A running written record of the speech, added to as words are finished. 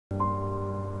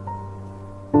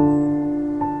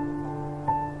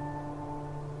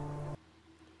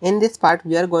In this part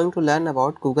we are going to learn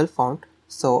about Google font.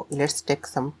 So let's take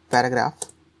some paragraph.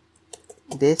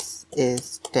 This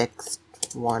is text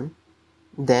 1.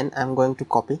 Then I'm going to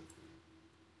copy.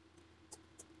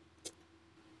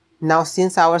 Now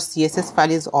since our CSS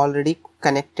file is already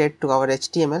connected to our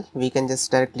HTML, we can just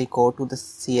directly go to the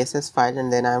CSS file,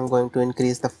 and then I'm going to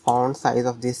increase the font size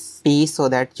of this piece so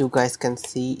that you guys can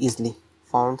see easily.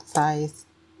 Font size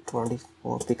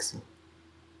 24 pixel.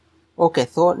 Okay,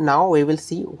 so now we will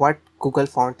see what Google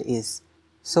font is.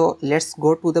 So let's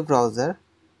go to the browser,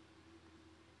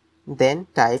 then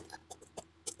type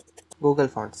Google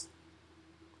Fonts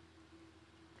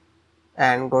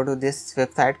and go to this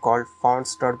website called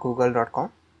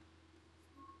fonts.google.com.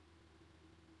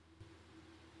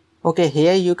 Okay,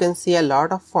 here you can see a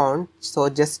lot of fonts, so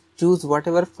just choose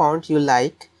whatever font you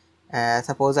like.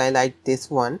 Suppose I like this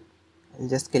one. I'll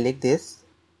just click this,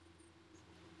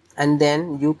 and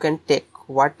then you can take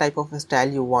what type of style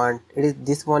you want.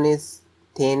 This one is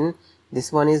thin,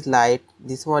 this one is light,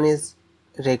 this one is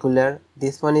regular,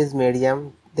 this one is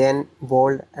medium, then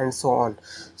bold, and so on.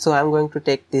 So I'm going to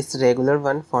take this regular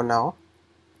one for now.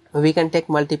 We can take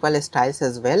multiple styles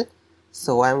as well,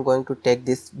 so I'm going to take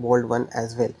this bold one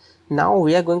as well. Now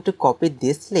we are going to copy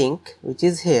this link which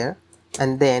is here,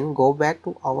 and then go back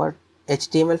to our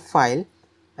HTML file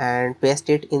and paste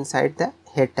it inside the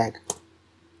head tag.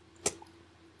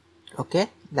 Okay,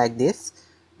 like this.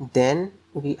 Then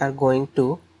we are going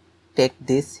to take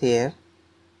this here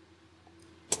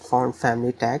font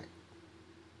family tag.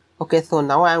 Okay, so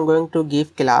now I am going to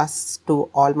give class to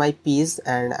all my P's,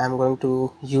 and I am going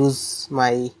to use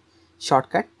my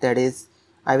shortcut, that is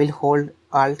I will hold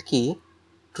Alt key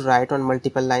to write on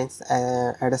multiple lines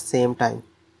at the same time.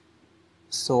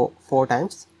 So 4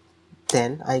 times,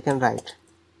 then I can write,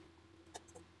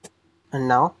 and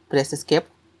now press escape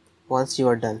once you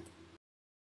are done.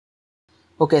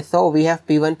 Okay, so we have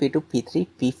P1, P2, P3,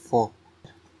 P4.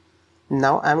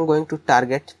 Now I am going to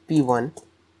target P1.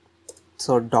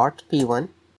 So dot P1.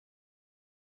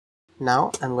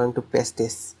 Now I'm going to paste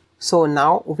this. So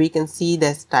now we can see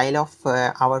the style of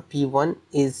our P1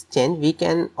 is changed. We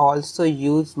can also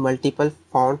use multiple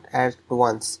font at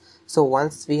once. So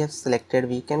once we have selected,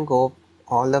 we can go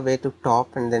all the way to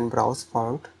top and then browse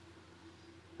font,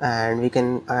 and we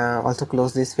can also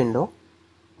close this window.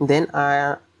 Then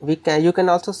you can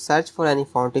also search for any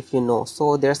font if you know.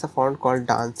 So there's a font called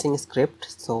Dancing Script,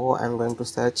 so I'm going to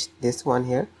search this one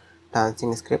here,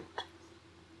 Dancing Script.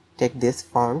 Take this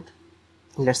font,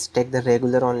 let's take the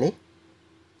regular only.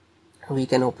 We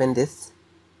can open this,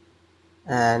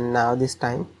 and now this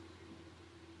time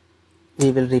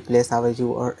we will replace our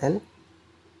URL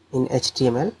in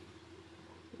HTML.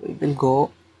 We will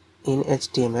go in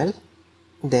HTML,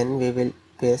 then we will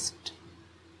paste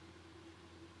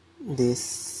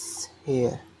this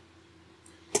here.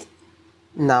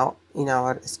 Now in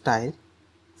our style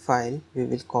file we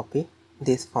will copy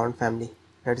this font family,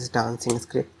 that is Dancing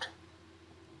Script.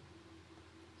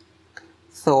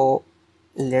 So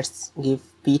let's give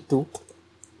P2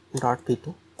 dot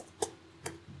P2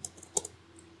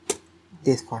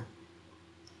 this font.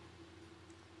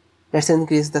 Let's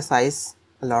increase the size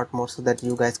a lot more so that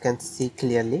you guys can see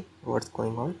clearly what's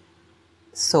going on.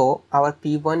 So our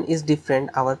P1 is different,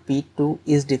 our P2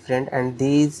 is different, and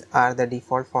these are the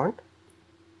default font.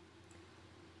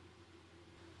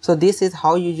 So this is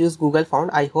how you use Google Font.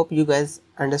 I hope you guys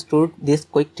understood this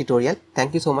quick tutorial.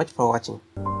 Thank you so much for watching.